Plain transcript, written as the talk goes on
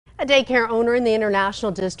A daycare owner in the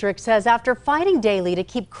International District says after fighting daily to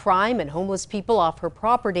keep crime and homeless people off her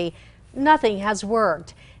property, nothing has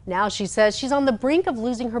worked. Now she says she's on the brink of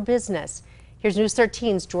losing her business. Here's News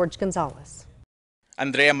 13's George Gonzalez.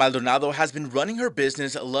 Andrea Maldonado has been running her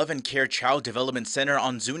business Love and Care Child Development Center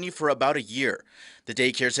on Zuni for about a year. The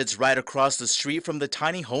daycare sits right across the street from the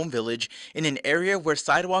tiny home village in an area where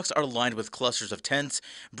sidewalks are lined with clusters of tents,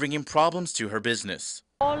 bringing problems to her business.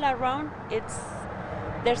 All around,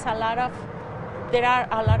 there are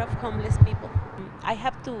a lot of homeless people. I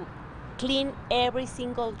have to clean every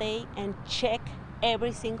single day and check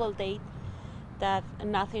every single day that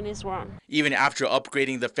nothing is wrong. Even after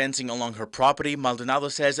upgrading the fencing along her property, Maldonado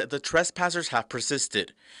says the trespassers have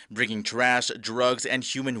persisted, bringing trash, drugs, and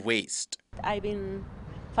human waste. I've been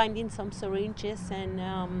finding some syringes and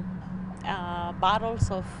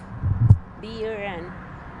bottles of beer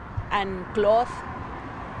and cloth,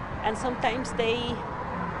 and sometimes they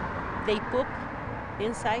poop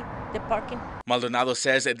inside the parking. Maldonado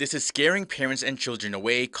says that this is scaring parents and children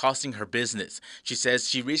away, costing her business. She says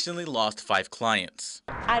she recently lost 5 clients.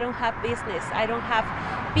 I don't have business. I don't have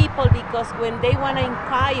people because when they want to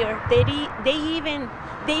inquire, they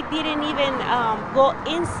didn't even go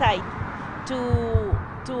inside to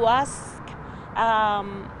ask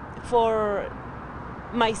for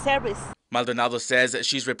my service. Maldonado says that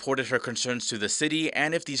she's reported her concerns to the city,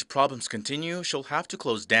 and if these problems continue, she'll have to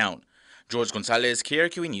close down. George Gonzalez,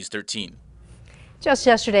 KRQE News 13. Just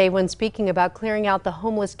yesterday, when speaking about clearing out the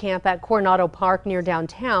homeless camp at Coronado Park near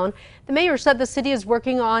downtown, the mayor said the city is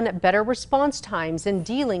working on better response times and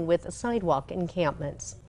dealing with sidewalk encampments.